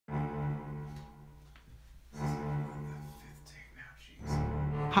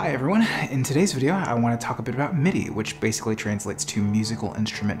Hi everyone, in today's video I want to talk a bit about Midi, which basically translates to Musical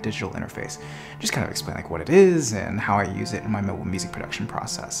Instrument Digital Interface. Just kind of explain what it is and how I use it in my mobile music production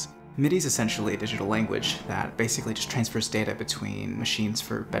process. Midi is essentially a digital language that basically just transfers data between machines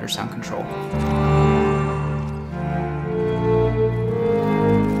for better sound control.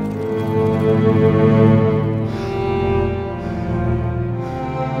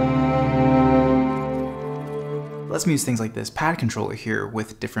 Let's use things like this pad controller here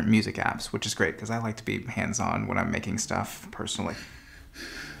with different music apps, which is great because I like to be hands-on when I'm making stuff personally.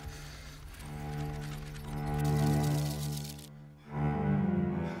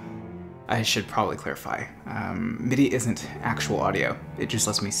 I should probably clarify. Midi isn't actual audio. It just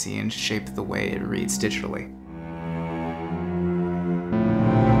lets me see and shape the way it reads digitally.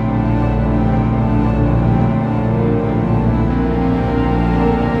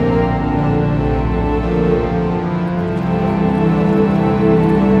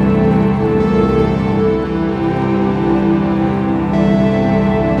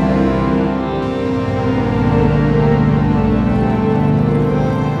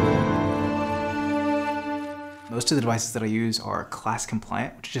 Most of the devices that I use are class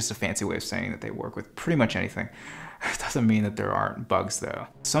compliant, which is just a fancy way of saying that they work with pretty much anything. It doesn't mean that there aren't bugs though.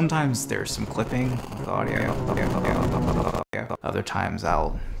 Sometimes there's some clipping with audio. Other times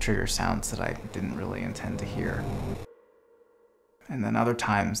I'll trigger sounds that I didn't really intend to hear. And then other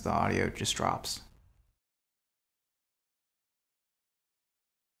times the audio just drops.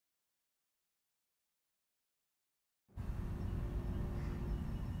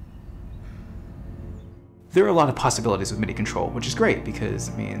 There are a lot of possibilities with MIDI control, which is great because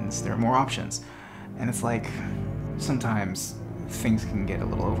it means there are more options. And it's like, sometimes things can get a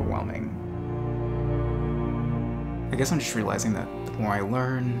little overwhelming. I guess I'm just realizing that the more I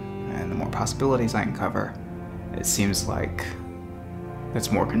learn and the more possibilities I uncover, it seems like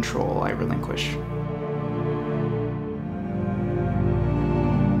that's more control I relinquish.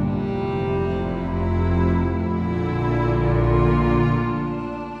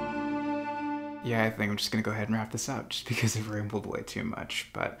 Yeah, I think I'm just gonna go ahead and wrap this up just because I've rambled way too much,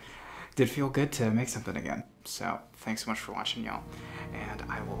 but it did feel good to make something again. So thanks so much for watching, y'all, and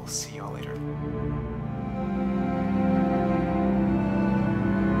I will see y'all later.